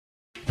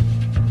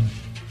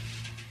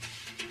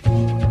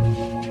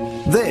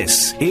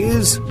This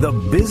is the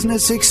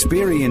Business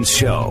Experience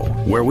Show,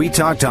 where we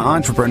talk to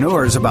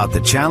entrepreneurs about the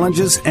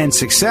challenges and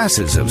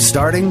successes of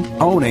starting,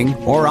 owning,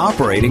 or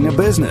operating a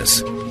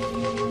business.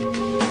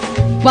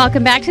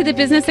 Welcome back to the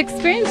Business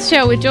Experience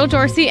Show with Joe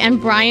Dorsey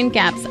and Brian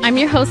Gapps. I'm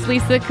your host,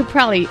 Lisa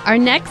Caprelli. Our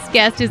next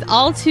guest is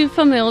all too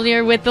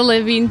familiar with The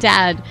Living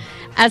Dad.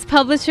 As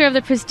publisher of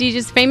the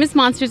prestigious Famous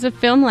Monsters of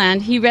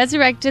Filmland, he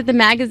resurrected the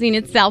magazine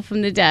itself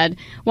from the dead.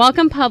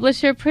 Welcome,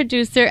 publisher,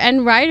 producer,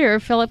 and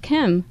writer Philip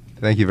Kim.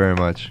 Thank you very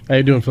much. How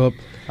you doing, Philip?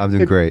 I'm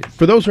doing great.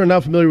 For those who are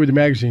not familiar with the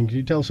magazine, can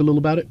you tell us a little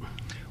about it?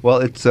 Well,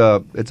 it's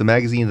a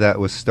magazine that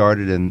was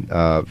started in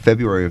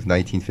February of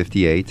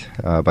 1958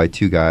 by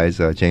two guys,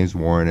 James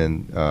Warren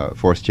and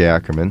Forrest J.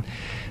 Ackerman.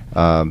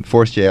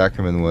 Forrest J.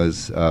 Ackerman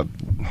was,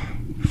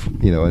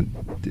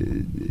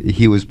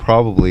 he was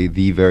probably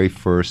the very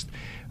first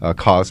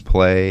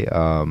cosplay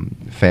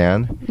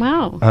fan.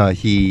 Wow.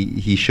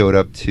 He showed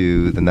up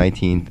to the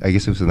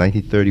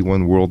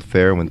 1931 World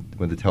Fair when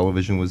the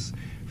television was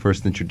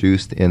first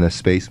introduced in a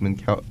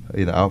spaceman's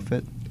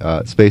outfit,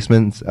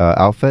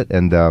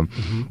 and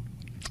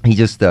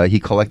he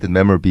collected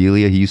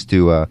memorabilia. He used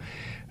to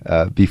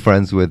be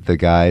friends with the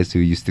guys who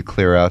used to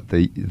clear out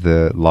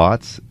the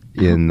lots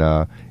in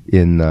the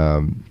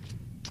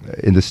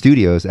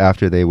studios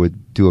after they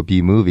would do a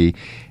B movie,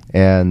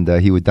 and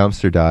he would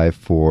dumpster dive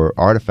for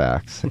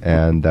artifacts,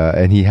 and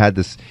he had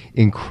this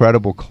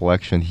incredible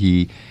collection.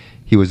 He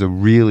was a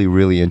really,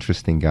 really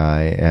interesting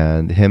guy,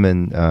 and him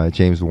and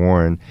James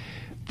Warren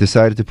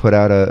decided to put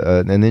out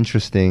an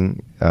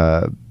interesting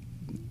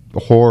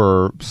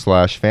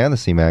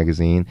horror/fantasy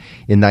magazine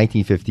in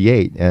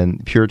 1958,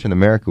 and Puritan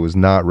America was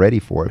not ready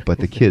for it, but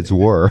the kids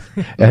were.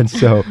 And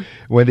so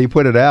when they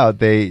put it out,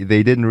 they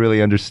didn't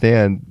really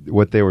understand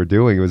what they were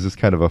doing. It was just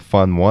kind of a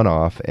fun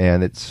one-off,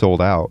 and it sold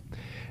out.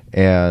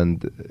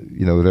 And,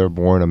 they're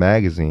born a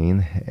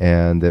magazine,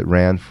 and it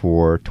ran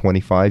for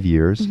 25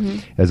 years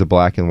as a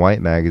black and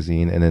white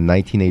magazine. And in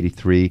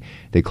 1983,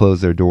 they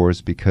closed their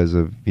doors because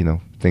of,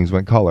 things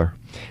went color.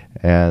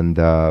 And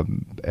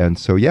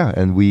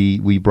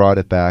we brought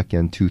it back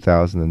in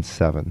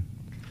 2007.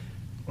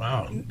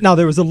 Wow. Now,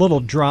 there was a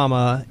little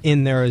drama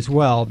in there as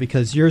well,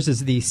 because yours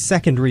is the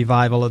second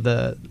revival of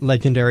the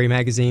legendary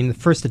magazine. The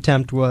first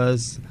attempt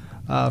was,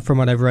 from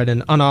what I've read,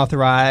 an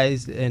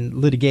unauthorized and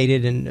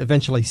litigated and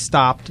eventually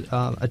stopped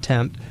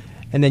attempt.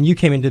 And then you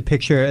came into the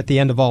picture at the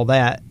end of all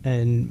that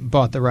and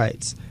bought the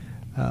rights.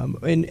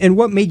 And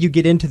what made you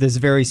get into this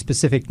very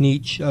specific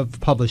niche of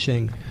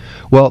publishing?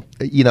 Well,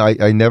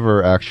 I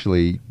never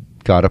actually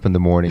got up in the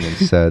morning and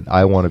said,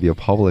 I want to be a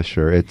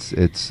publisher.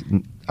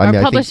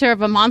 Publisher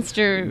of a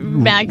monster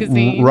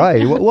magazine.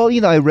 Right. Well,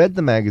 I read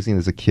the magazine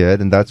as a kid,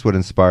 and that's what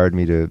inspired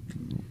me to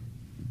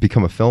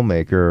become a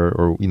filmmaker,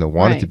 or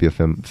wanted to be a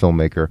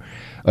filmmaker,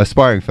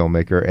 aspiring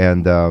filmmaker.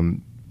 And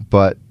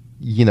but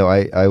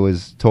I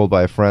was told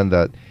by a friend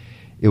that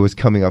it was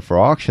coming up for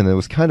auction. And it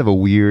was kind of a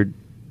weird,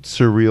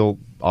 surreal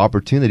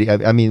opportunity.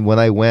 I mean, when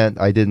I went,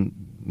 I didn't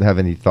have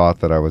any thought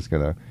that I was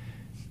going to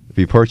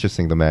be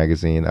purchasing the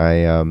magazine.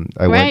 I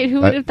right. Who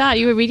would have thought?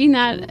 You were reading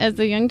that as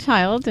a young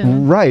child,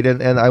 right?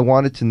 And I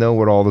wanted to know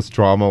what all this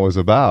drama was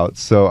about.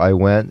 So I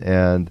went,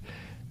 and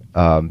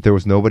there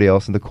was nobody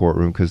else in the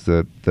courtroom because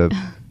the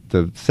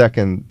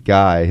second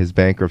guy, his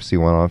bankruptcy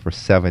went on for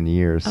 7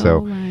 years.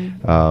 So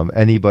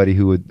anybody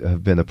who would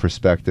have been a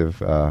prospective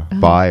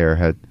buyer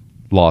had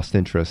lost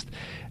interest.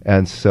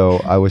 And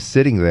so I was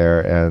sitting there,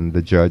 and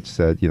the judge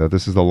said,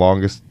 this is the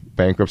longest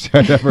bankruptcy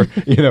I've ever,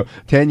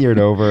 tenured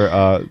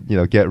over.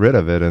 Get rid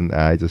of it. And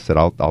I just said,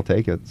 I'll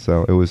take it.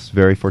 So it was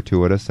very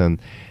fortuitous, and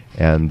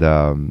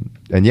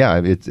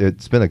yeah,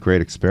 it's been a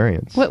great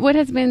experience. What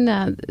has been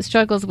the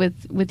struggles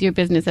with your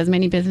business, as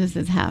many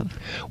businesses have?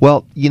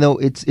 Well,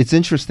 it's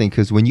interesting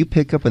because when you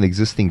pick up an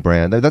existing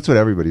brand, that's what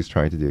everybody's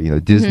trying to do.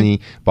 Disney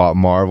bought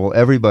Marvel.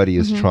 Everybody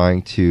is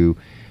trying to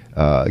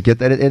get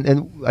that.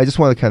 And I just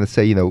want to kind of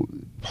say,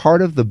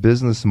 part of the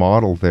business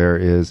model there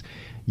is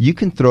you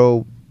can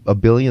throw $1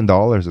 billion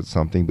at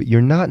something, but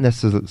you're not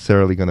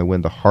necessarily going to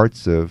win the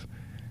hearts of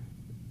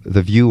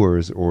the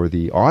viewers or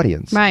the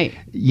audience. Right.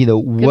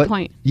 Good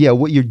point. Yeah,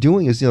 what you're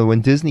doing is, when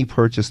Disney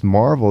purchased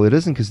Marvel, it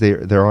isn't because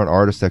there aren't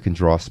artists that can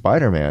draw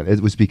Spider-Man. It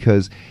was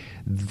because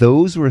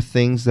those were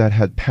things that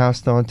had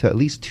passed on to at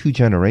least 2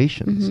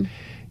 generations.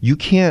 You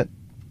can't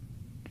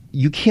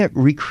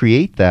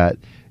recreate that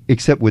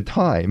except with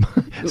time.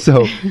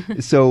 So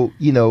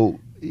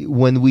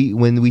when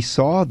we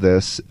saw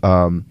this,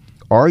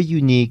 our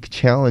unique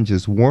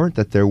challenges weren't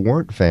that there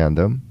weren't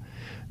fandom.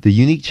 The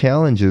unique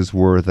challenges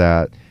were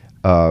that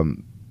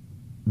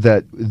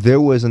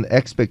there was an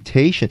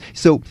expectation.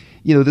 So,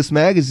 this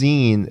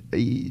magazine,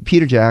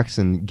 Peter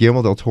Jackson,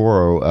 Guillermo del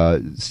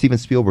Toro, Steven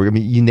Spielberg,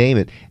 you name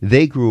it,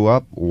 they grew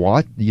up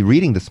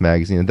reading this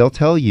magazine, and they'll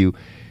tell you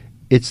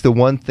it's the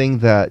one thing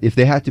that if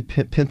they had to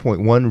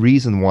pinpoint one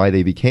reason why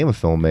they became a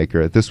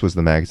filmmaker, this was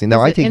the magazine.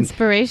 Now, I take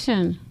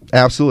inspiration.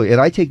 Absolutely, and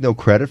I take no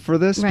credit for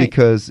this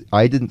because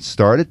I didn't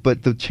start it.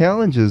 But the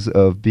challenges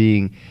of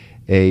being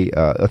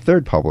a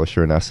third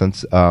publisher, in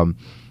essence,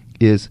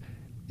 is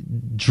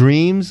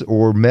dreams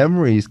or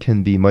memories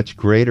can be much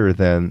greater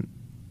than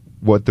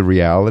what the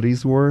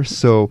realities were.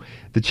 So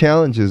the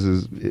challenge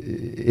is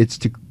it's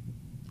to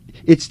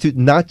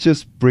not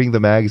just bring the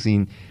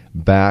magazine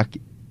back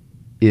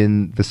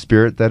in the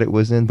spirit that it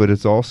was in, but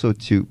it's also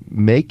to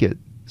make it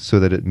so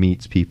that it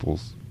meets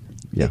people's.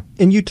 Yeah.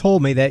 And you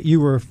told me that you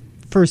were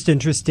first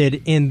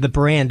interested in the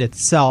brand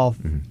itself,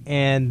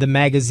 and the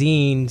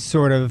magazine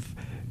sort of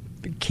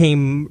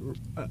came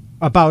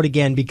about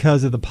again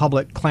because of the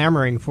public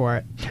clamoring for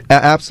it.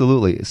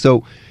 Absolutely.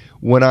 So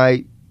when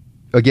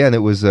again, it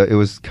was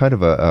kind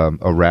of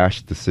a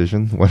rash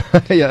decision. When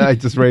I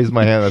just raised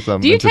my hand.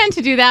 Do you tend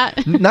to do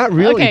that? Not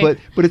really, Okay.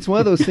 but it's one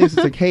of those things.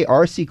 It's like, hey,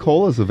 RC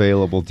Cola's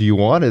available. Do you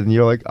want it? And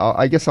you're like,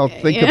 I guess I'll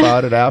think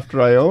about it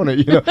after I own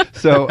it.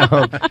 So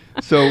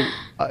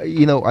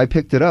I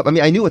picked it up. I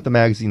mean, I knew what the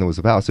magazine was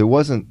about, so it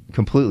wasn't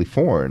completely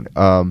foreign.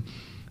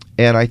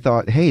 And I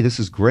thought, hey, this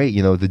is great.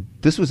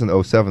 This was in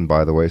 2007,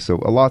 by the way,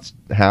 so a lot's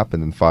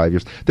happened in 5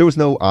 years. There was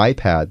no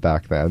iPad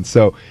back then,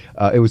 so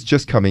it was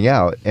just coming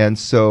out. And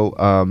so,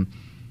 I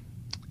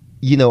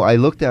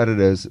looked at it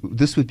as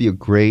this would be a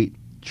great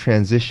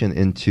transition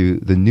into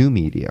the new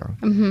media.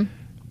 Mm-hmm.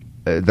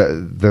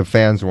 The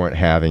fans weren't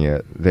having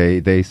it.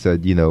 They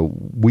said,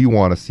 we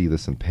want to see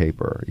this in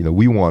paper.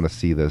 We want to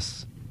see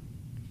this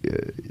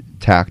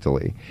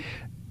tactily.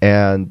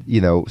 And,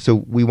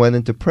 so we went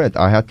into print.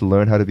 I had to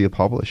learn how to be a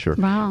publisher.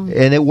 Wow.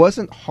 And it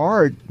wasn't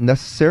hard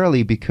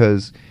necessarily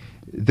because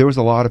there was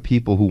a lot of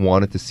people who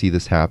wanted to see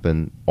this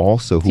happen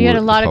also. So you had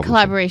a lot of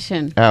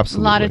collaboration.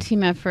 Absolutely. A lot of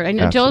team effort. I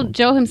know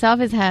Joe himself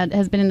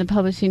has been in the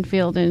publishing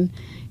field, and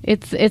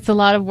it's a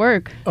lot of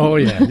work. Oh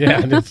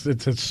yeah. And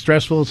it's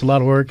stressful. It's a lot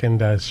of work, and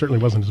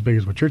certainly wasn't as big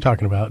as what you're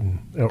talking about,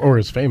 or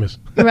as famous.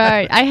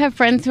 Right. I have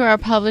friends who are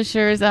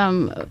publishers. I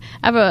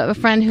have a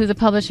friend who's a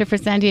publisher for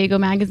San Diego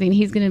Magazine.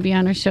 He's going to be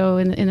on our show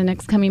in the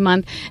next coming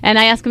month. And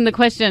I asked him the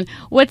question,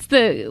 what's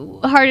the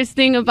hardest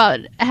thing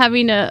about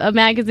having a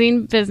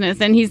magazine business?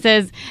 And he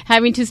says,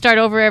 having to start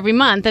over every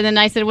month. And then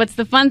I said, what's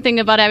the fun thing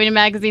about having a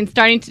magazine,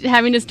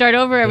 having to start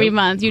over every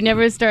month? You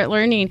never start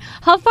learning.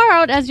 How far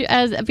out, as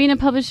being a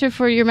publisher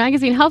for your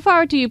magazine, how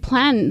far out do you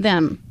plan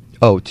them?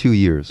 Oh, 2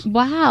 years.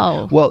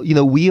 Wow. Well,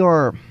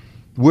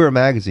 we're a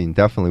magazine,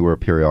 definitely we're a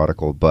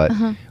periodical, but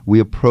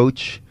we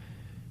approach,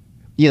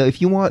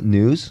 if you want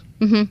news,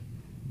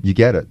 you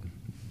get it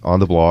on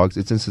the blogs.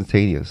 It's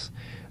instantaneous.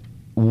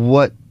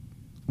 What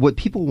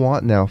people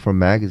want now from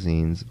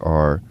magazines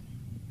are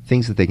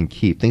things that they can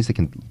keep, things that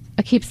can...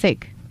 A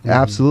keepsake.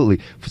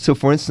 Absolutely. So,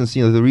 for instance,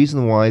 the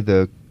reason why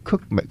the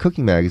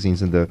cooking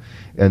magazines and the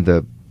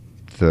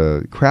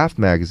craft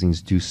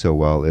magazines do so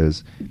well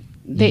is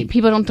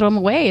people don't throw them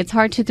away. It's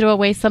hard to throw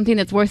away something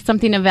that's worth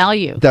something of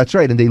value. That's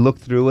right, and they look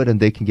through it and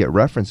they can get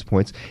reference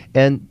points,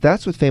 and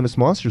that's what Famous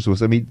Monsters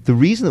was. I mean, the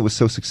reason it was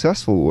so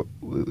successful,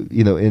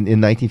 in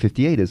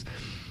 1958 is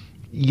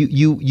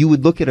you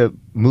would look at a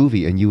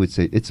movie and you would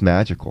say it's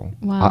magical.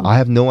 Wow. I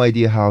have no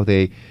idea how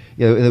they.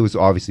 And it was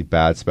obviously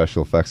bad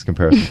special effects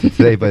comparison to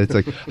today, but it's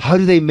like, how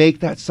do they make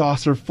that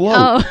saucer float?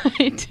 Oh,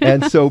 right.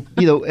 And so,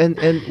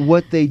 and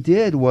what they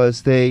did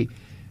was they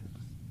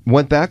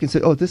went back and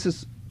said, oh, this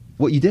is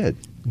what you did.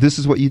 This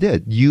is what you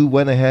did. You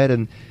went ahead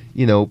and,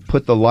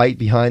 put the light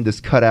behind this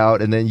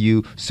cutout, and then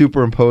you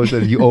superimpose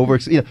it, and you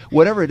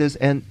whatever it is.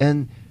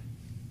 And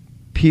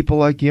people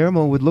like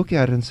Guillermo would look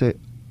at it and say,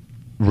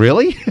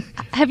 really?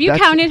 Have you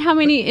counted how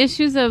many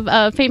issues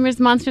of Famous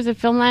Monsters of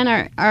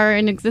Filmland are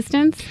in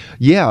existence?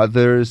 Yeah,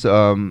 there's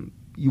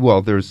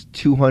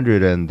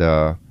 200, and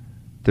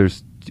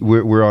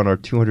we're on our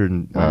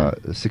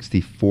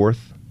 264th issue.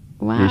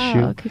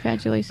 Wow,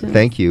 congratulations.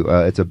 Thank you.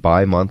 It's a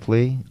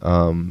bi-monthly,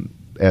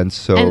 and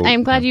so... And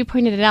I'm glad you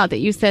pointed it out, that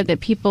you said that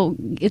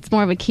it's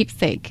more of a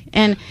keepsake.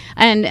 And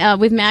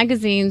with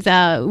magazines,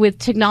 with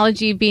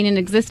technology being in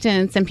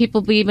existence and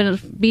people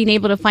being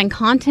able to find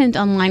content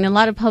online, a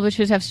lot of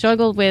publishers have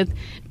struggled with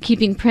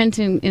keeping print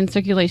in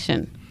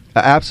circulation.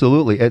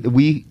 Absolutely.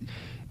 The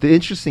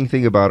interesting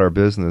thing about our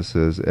business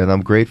is, and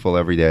I'm grateful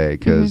every day,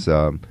 because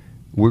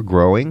we're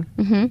growing,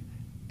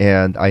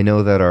 and I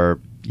know that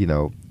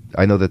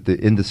I know that the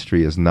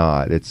industry is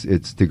not.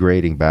 It's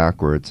degrading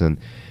backwards, and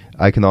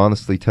I can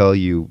honestly tell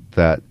you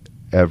that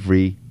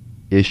every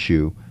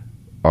issue,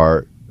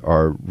 our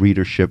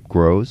readership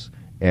grows,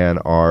 and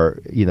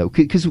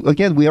because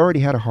again, we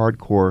already had a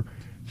hardcore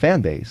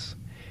fan base,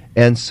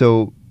 and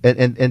so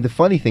and the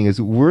funny thing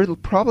is, we're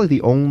probably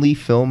the only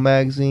film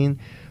magazine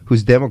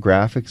whose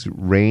demographics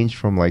range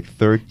from like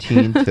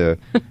 13 to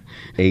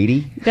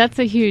 80. That's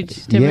a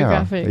huge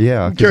demographic.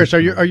 Yeah. I'm curious, are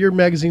your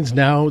magazines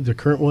now, the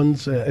current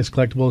ones, as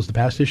collectible as the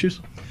past issues?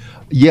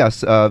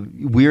 Yes,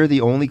 we're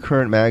the only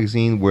current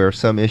magazine where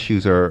some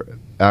issues are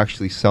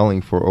actually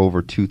selling for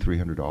over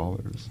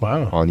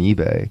 $200-$300 on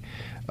eBay,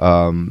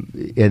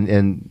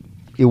 and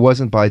it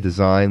wasn't by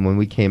design. When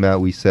we came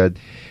out, we said,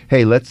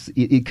 hey,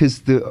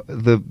 because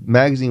the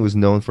magazine was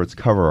known for its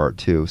cover art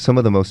too. Some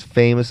of the most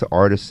famous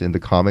artists in the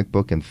comic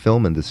book and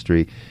film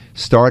industry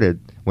started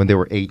when they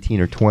were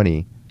 18 or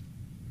 20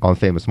 on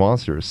Famous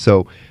Monsters.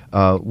 So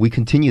we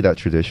continue that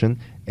tradition,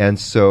 And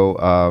so,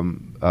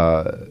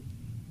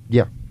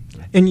 yeah.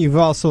 And you've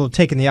also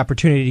taken the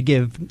opportunity to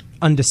give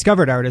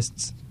undiscovered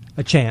artists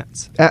a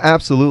chance.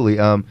 Absolutely.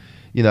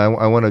 You know,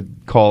 I want to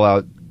call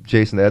out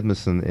Jason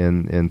Edmondson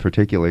in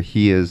particular.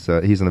 He's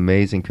an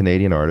amazing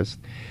Canadian artist,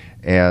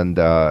 and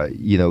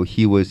you know,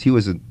 he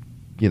was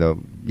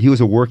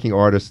a working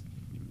artist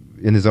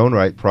in his own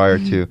right prior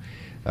to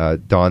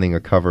donning a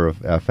cover of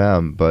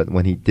FM. But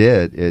when he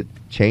did, it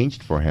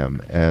changed for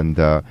him, and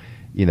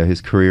you know, his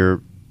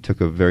career took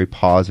a very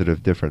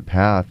positive, different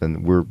path,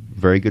 and we're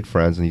very good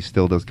friends, and he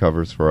still does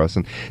covers for us.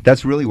 And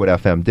that's really what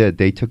FM did.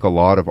 They took a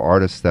lot of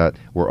artists that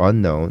were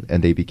unknown,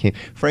 and they became...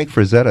 Frank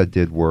Frazetta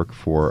did work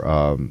for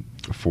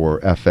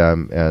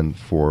FM and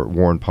for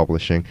Warren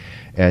Publishing,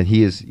 and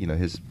he is, you know,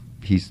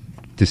 he's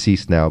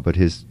deceased now, but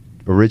his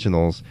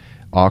originals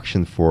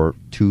auctioned for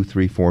 $2,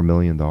 $3, $4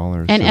 million.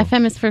 And so.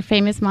 FM is for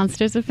Famous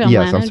Monsters of Filmland.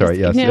 Yes, I'm sorry.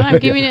 Yes, no, I'm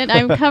giving it.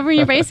 I'm covering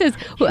your bases.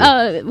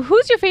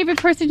 Who's your favorite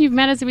person you've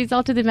met as a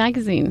result of the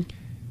magazine?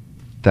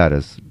 That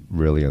is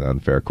really an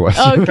unfair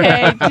question.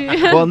 Okay.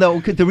 Well, no,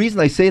 the reason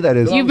I say that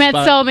is... You've met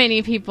so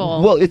many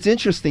people. Well, it's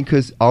interesting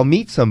because I'll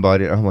meet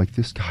somebody and I'm like,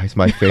 this guy's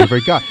my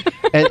favorite guy.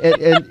 and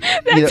you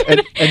know,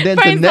 and then Brian's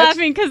the next...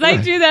 laughing because I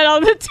do that all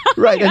the time.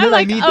 Right, and I'm then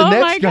like, I meet the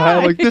next guy.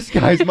 I'm like, this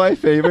guy's my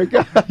favorite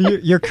guy.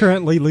 You're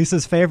currently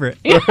Lisa's favorite.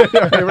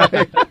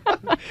 right.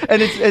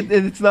 And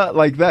it's not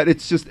like that.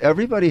 It's just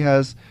everybody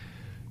has...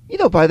 You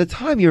know, by the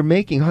time you're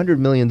making $100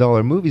 million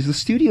movies, the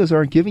studios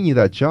aren't giving you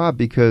that job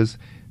because...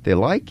 they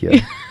like you.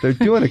 They're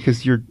doing it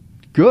because you're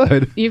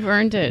good. You've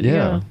earned it.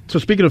 Yeah. So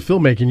speaking of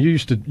filmmaking,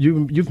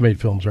 you've made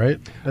films,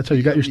 right? That's how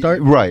you got your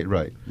start.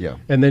 Right. Yeah.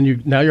 And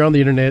then now you're on the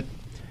internet.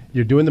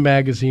 You're doing the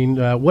magazine.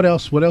 What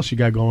else you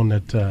got going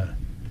that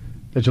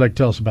you'd like to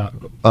tell us about?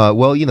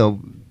 Well, you know,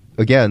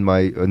 again, my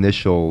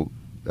initial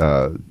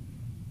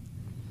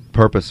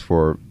purpose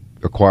for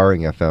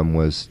acquiring FM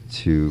was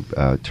to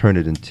turn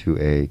it into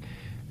a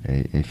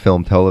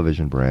film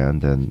television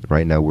brand, and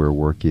right now we're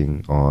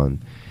working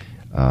on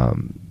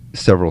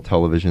several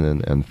television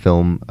and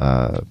film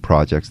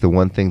projects. The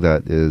one thing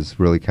that is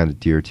really kind of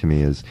dear to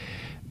me is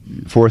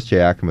Forrest J.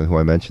 Ackerman, who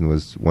I mentioned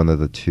was one of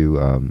the two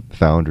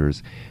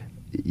founders.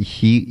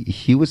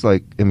 He was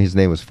like, I mean, his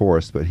name was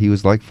Forrest, but he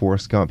was like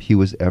Forrest Gump. He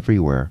was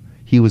everywhere.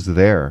 He was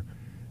there.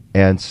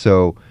 And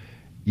so,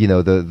 you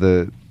know,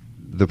 the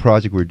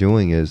project we're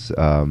doing is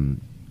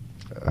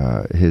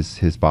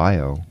his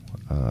bio,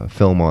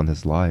 film on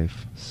his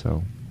life.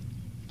 So,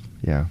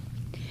 yeah.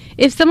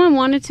 If someone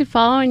wanted to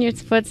follow in your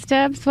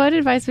footsteps, what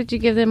advice would you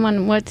give them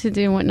on what to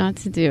do and what not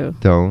to do?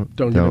 Don't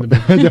give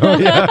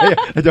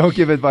advice. Don't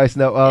give advice.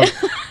 No,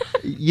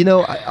 you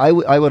know, I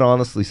would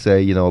honestly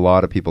say, you know, a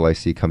lot of people I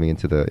see coming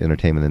into the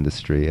entertainment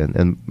industry,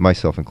 and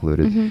myself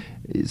included,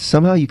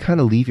 somehow you kind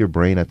of leave your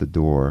brain at the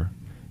door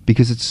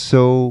because it's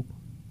so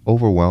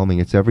overwhelming.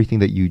 It's everything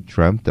that you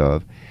dreamt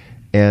of,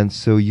 and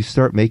so you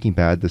start making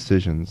bad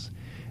decisions,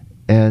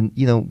 and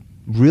you know,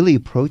 really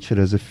approach it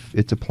as if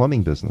it's a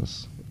plumbing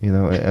business. You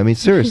know, I mean,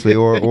 seriously,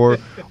 or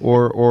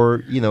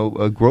you know,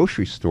 a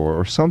grocery store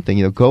or something.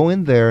 You know, go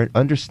in there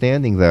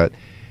understanding that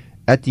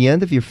at the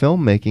end of your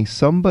filmmaking,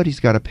 somebody's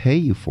got to pay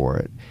you for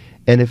it.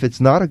 And if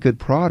it's not a good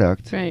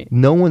product,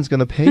 no one's going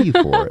to pay you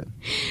for it.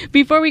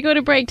 Before we go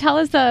to break, tell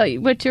us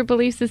what your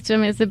belief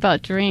system is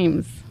about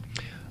dreams.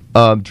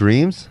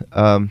 Dreams?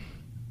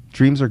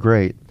 Dreams are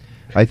great.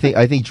 I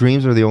think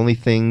dreams are the only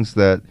things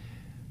that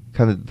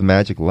kind of the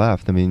magic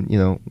left. I mean, you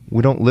know,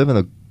 we don't live in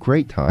a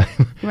great time.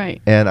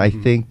 Right. And I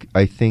think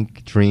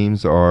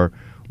dreams are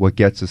what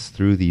gets us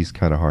through these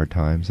kind of hard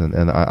times, and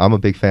I'm a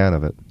big fan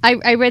of it.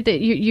 I read that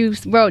you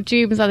wrote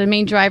dreams are the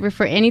main driver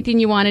for anything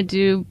you want to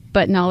do,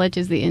 but knowledge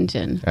is the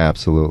engine.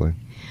 Absolutely.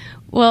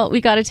 Well,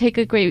 we got to take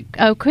a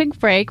quick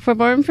break. For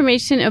more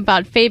information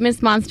about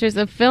Famous Monsters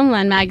of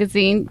Filmland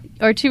magazine,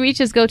 or to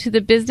reach us, go to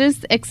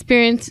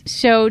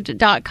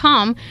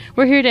thebusinessexperienceshow.com.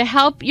 We're here to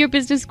help your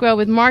business grow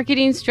with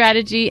marketing,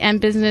 strategy, and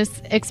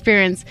business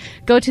experience.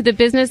 Go to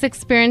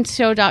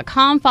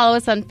thebusinessexperienceshow.com. Follow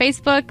us on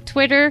Facebook,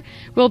 Twitter.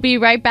 We'll be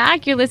right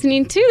back. You're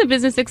listening to The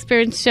Business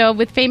Experience Show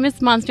with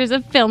Famous Monsters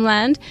of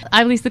Filmland.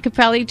 I'm Lisa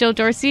Caprelli, Joe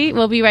Dorsey.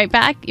 We'll be right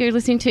back. You're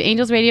listening to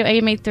Angels Radio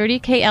AM 830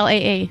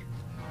 KLAA.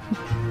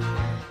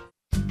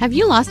 Have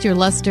you lost your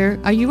luster?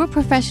 Are you a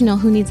professional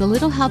who needs a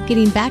little help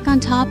getting back on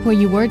top where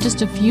you were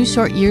just a few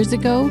short years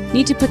ago?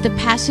 Need to put the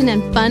passion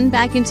and fun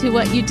back into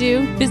what you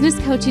do? Business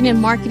coaching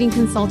and marketing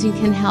consulting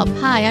can help.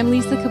 Hi, I'm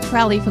Lisa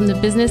Caprelli from the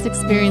Business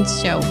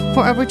Experience Show.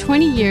 For over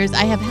 20 years,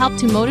 I have helped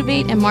to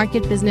motivate and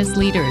market business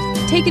leaders.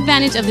 Take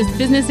advantage of this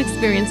business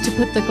experience to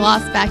put the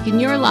gloss back in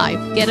your life.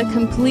 Get a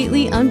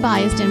completely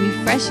unbiased and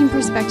refreshing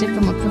perspective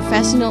from a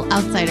professional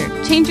outsider.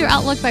 Change your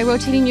outlook by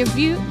rotating your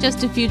view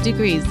just a few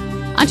degrees.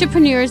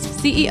 Entrepreneurs,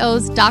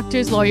 CEOs,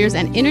 doctors, lawyers,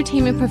 and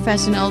entertainment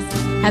professionals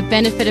have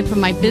benefited from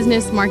my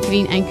business,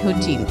 marketing, and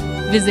coaching.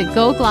 Visit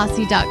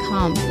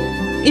goglossy.com.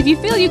 If you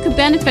feel you could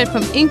benefit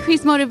from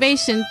increased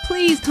motivation,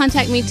 please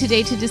contact me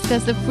today to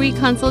discuss a free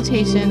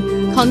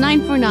consultation. Call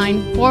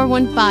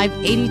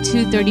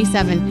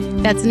 949-415-8237.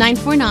 That's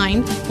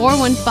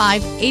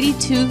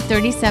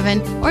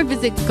 949-415-8237 or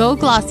visit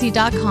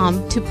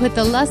goglossy.com to put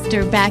the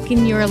luster back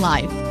in your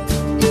life.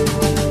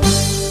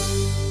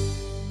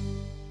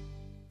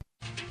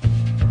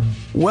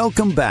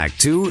 Welcome back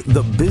to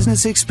The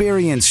Business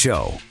Experience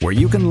Show, where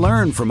you can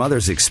learn from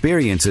others'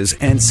 experiences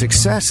and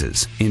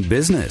successes in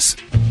business.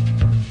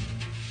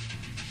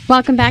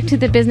 Welcome back to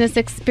the Business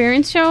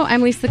Experience Show.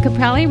 I'm Lisa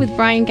Caprelli with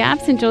Brian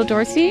Gapps and Joel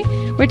Dorsey.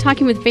 We're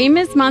talking with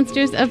famous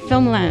monsters of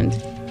filmland.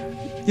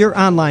 Your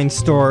online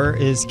store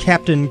is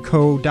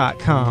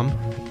CaptainCo.com,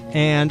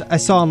 and I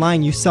saw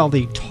online you sell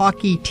the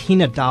Talkie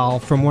Tina doll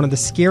from one of the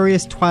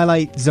scariest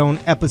Twilight Zone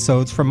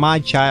episodes from my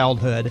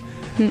childhood.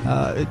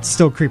 It's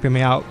still creeping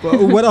me out.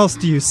 What else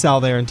do you sell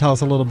there? And tell us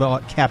a little bit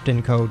about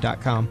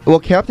CaptainCo.com. Well,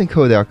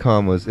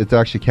 CaptainCo.com it's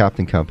actually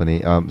Captain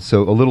Company.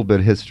 So a little bit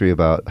of history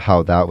about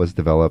how that was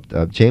developed.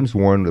 James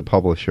Warren, the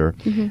publisher,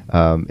 in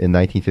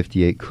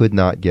 1958 could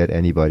not get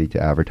anybody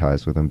to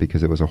advertise with him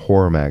because it was a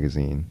horror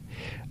magazine.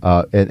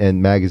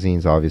 And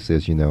magazines, obviously,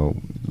 as you know,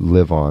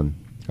 live on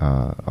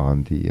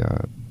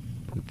the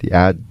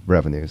ad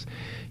revenues.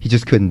 He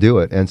just couldn't do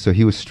it. And so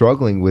he was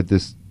struggling with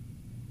this.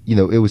 You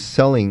know, it was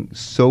selling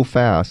so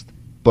fast,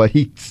 but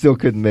he still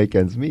couldn't make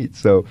ends meet.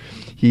 So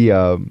he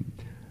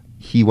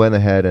went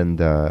ahead and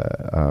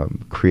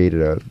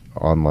created an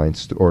online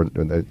store,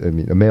 a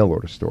mail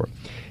order store.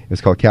 It was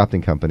called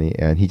Captain Company,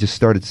 and he just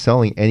started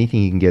selling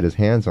anything he can get his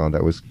hands on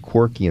that was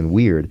quirky and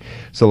weird.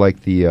 So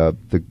like the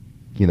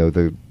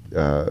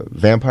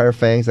vampire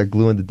fangs that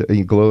glow in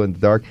the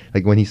dark.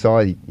 Like when he saw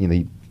it,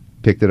 he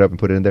picked it up and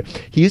put it in there.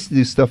 He used to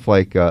do stuff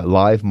like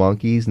live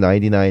monkeys,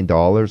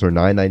 $99 or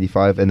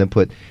 $9.95, and then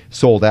put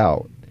sold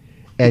out.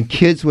 And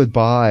kids would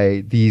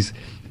buy these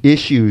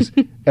issues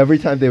every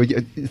time they would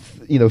get,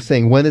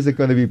 saying, when is it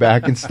going to be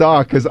back in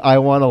stock? Because I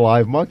want a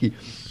live monkey.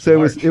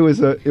 So that's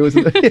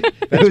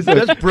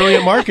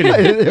brilliant marketing.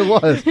 It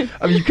was.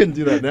 I mean, you couldn't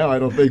do that now, I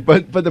don't think.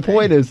 But the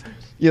point is,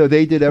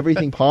 they did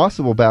everything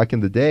possible back in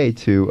the day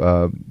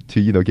to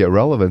get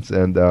relevance.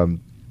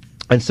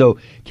 And so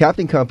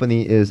Captain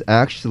Company is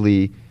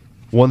actually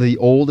one of the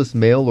oldest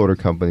mail order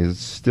companies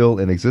still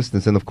in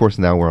existence. And, of course,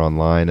 now we're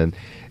online.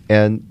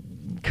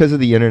 And because of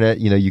the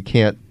Internet, you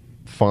can't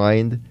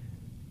find,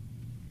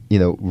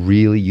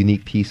 really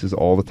unique pieces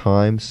all the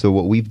time. So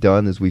what we've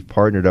done is we've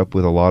partnered up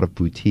with a lot of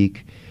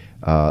boutique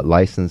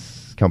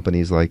license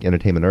companies like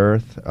Entertainment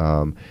Earth,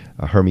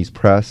 Hermes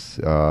Press.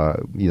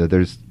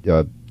 There's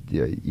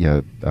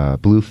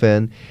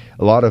Bluefin,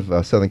 a lot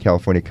of Southern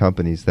California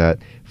companies that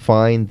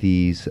find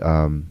these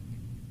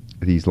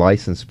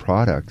licensed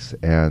products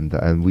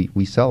and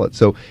we sell it.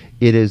 So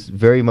it is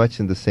very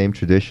much in the same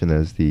tradition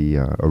as the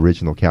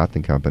original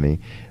Captain Company,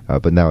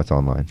 but now it's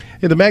online.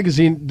 Yeah, the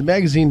magazine,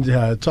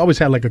 it's always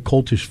had like a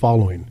cultish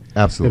following.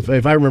 Absolutely.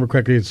 If I remember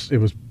correctly, it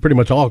was pretty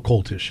much all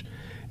cultish.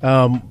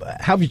 How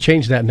have you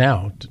changed that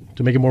now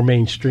to make it more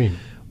mainstream?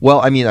 Well,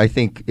 I mean, I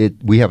think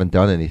we haven't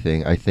done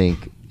anything. I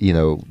think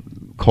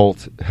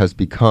cult has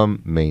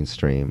become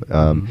mainstream.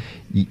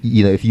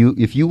 If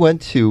you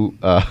went to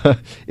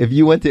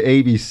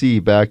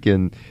ABC back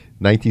in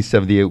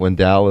 1978 when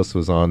Dallas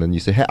was on, and you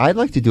say, "Hey, I'd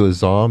like to do a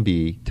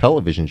zombie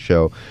television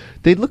show,"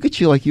 they'd look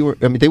at you like you were.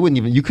 I mean, they wouldn't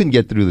even. You couldn't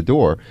get through the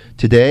door.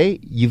 Today,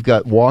 you've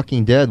got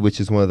Walking Dead, which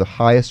is one of the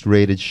highest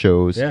rated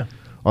shows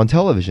on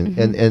television,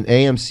 and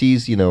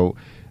AMC's.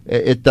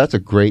 That's a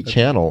great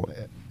channel,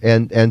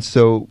 and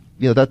so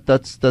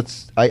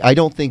that's. I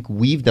don't think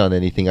we've done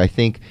anything. I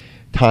think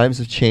times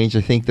have changed.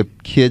 I think the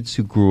kids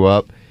who grew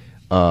up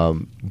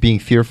being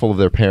fearful of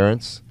their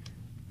parents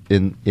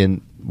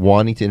in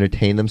wanting to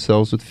entertain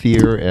themselves with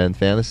fear and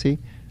fantasy.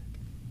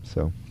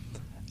 So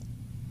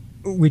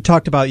we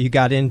talked about you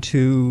got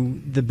into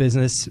the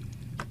business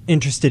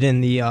interested in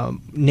the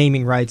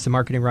naming rights, the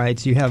marketing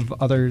rights. You have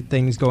other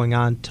things going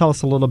on. Tell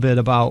us a little bit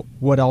about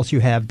what else you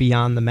have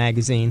beyond the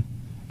magazine.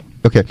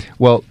 Okay.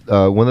 Well,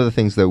 one of the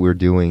things that we're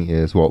doing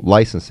is,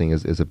 licensing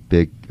is a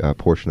big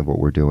portion of what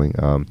we're doing.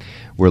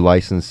 We're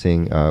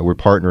licensing, we're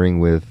partnering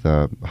with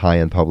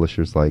high-end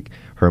publishers like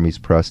Hermes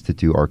Press to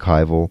do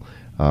archival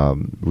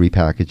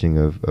repackaging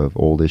of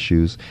old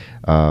issues.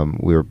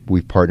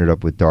 We've partnered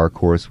up with Dark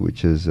Horse,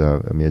 which is,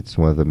 it's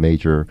one of the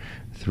major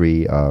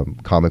 3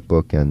 comic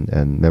book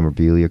and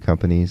memorabilia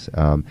companies,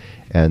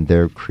 and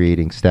they're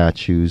creating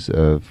statues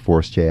of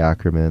Forrest J.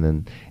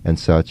 Ackerman and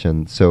such.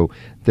 And so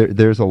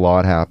there's a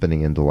lot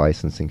happening in the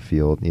licensing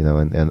field,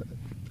 and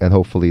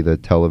hopefully the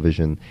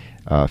television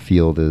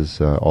field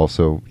is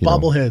also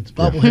bobbleheads.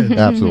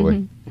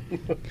 Absolutely.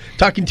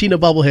 Talking Tina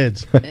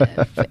bobbleheads.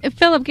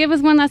 Philip, give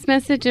us one last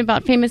message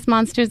about Famous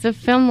Monsters of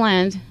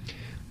Filmland.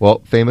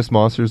 Well, Famous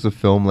Monsters of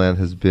Filmland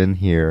has been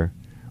here,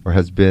 or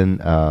has been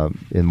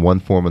in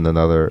one form and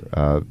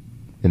another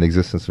in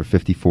existence for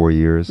 54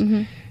 years.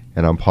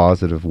 and I'm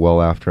positive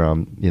well after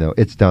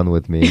it's done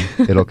with me,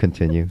 it'll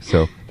continue.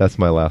 So that's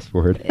my last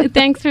word.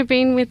 Thanks for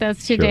being with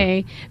us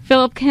today. Sure.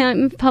 Philip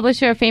Kemp,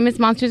 publisher of famous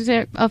Monsters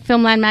of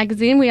Filmland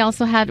magazine. We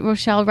also had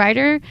Rochelle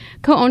Ryder,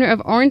 co-owner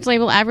of Orange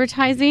Label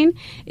Advertising.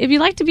 If you'd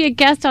like to be a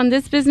guest on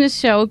this business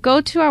show,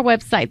 go to our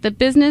website,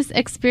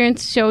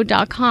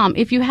 thebusinessexperienceshow.com.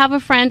 If you have a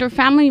friend or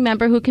family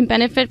member who can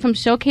benefit from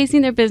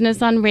showcasing their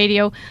business on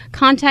radio,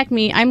 contact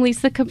me. I'm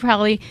Lisa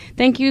Caprelli.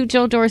 Thank you,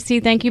 Joe Dorsey.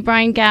 Thank you,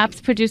 Brian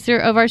Gapps, producer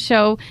of our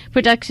show.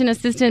 Production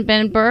assistant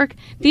Ben Burke.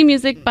 The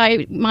music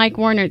by Mike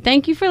Warner.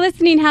 Thank you for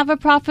listening. Have a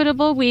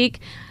profitable week.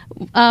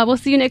 We'll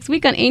see you next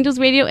week on Angels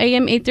Radio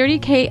AM 830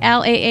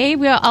 KLAA.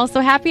 We are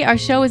also happy our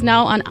show is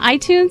now on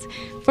iTunes.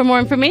 For more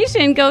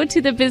information, go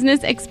to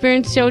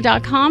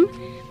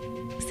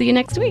thebusinessexperienceshow.com. See you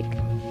next week.